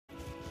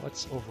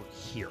What's over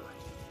here?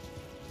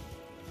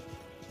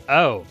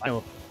 Oh, I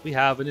know. We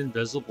have an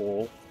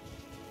invisible.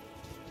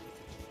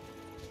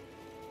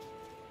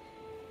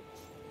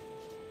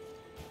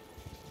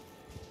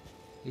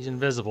 He's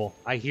invisible.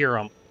 I hear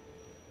him.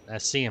 I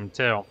see him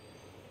too.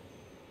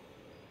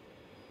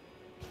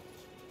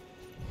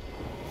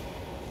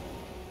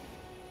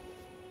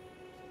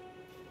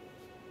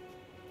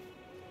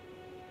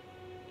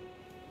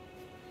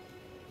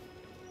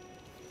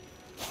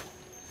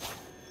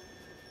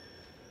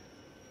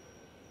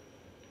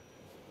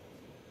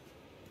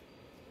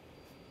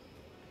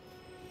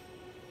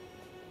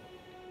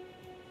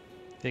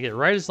 They get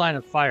right as line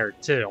of fire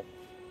too.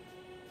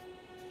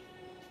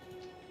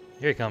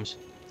 Here he comes.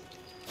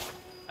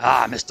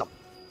 Ah, I missed him.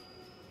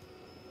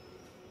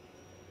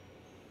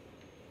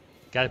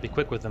 Gotta be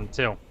quick with him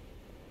too.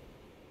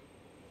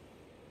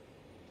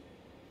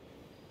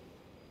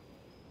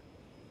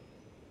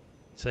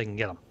 So I can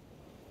get him.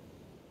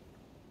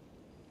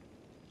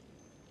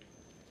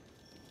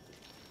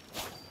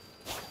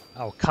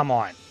 Oh, come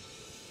on.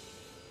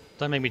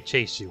 Don't make me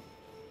chase you.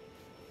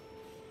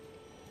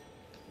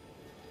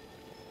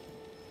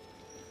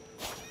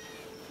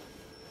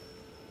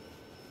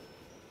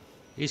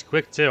 He's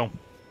quick too.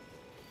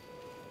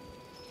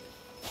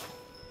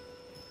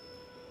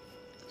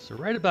 So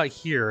right about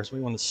here is where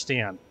we want to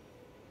stand.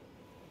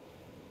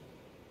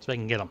 So I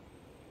can get him.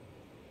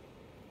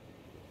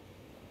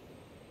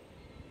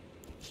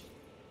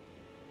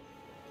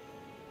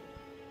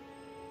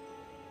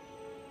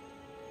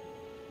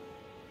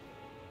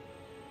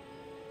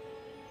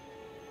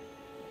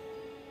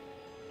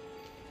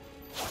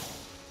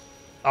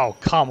 Oh,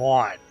 come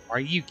on.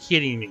 Are you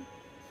kidding me?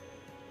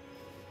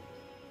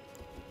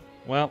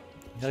 Well,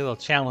 got a little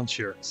challenge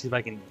here. See if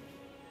I can...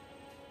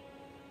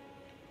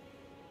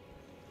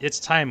 It's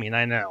timing,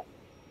 I know.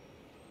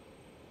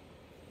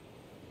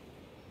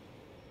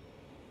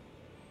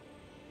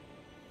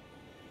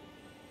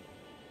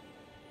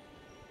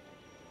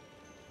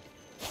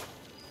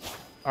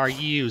 Are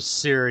you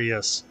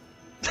serious?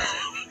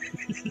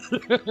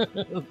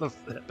 The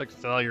epic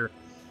failure.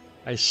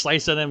 I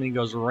slice at him and he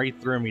goes right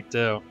through me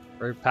too.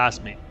 Right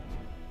past me.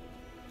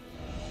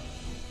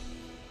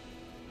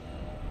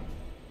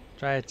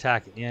 Try to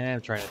attack it. Yeah,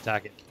 I'm trying to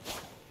attack it.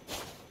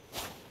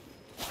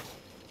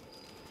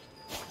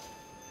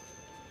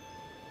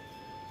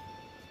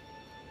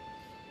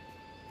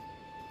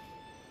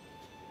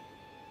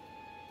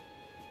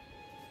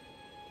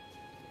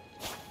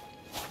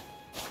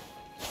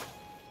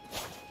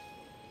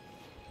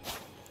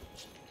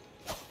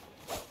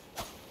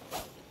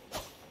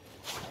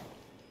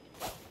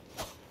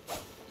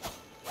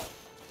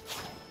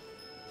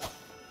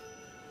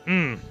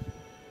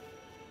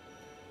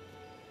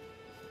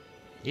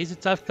 He's a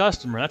tough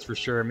customer, that's for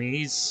sure. I mean,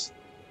 he's...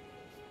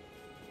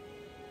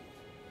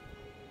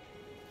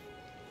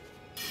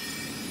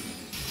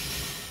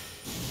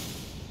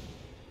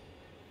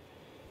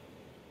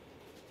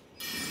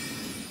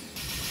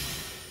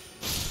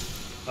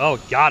 Oh,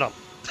 got him.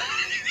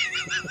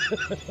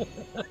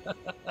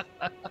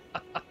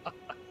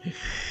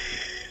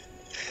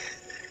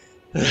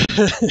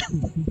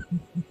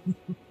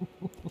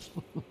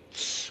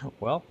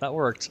 Well, that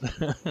worked.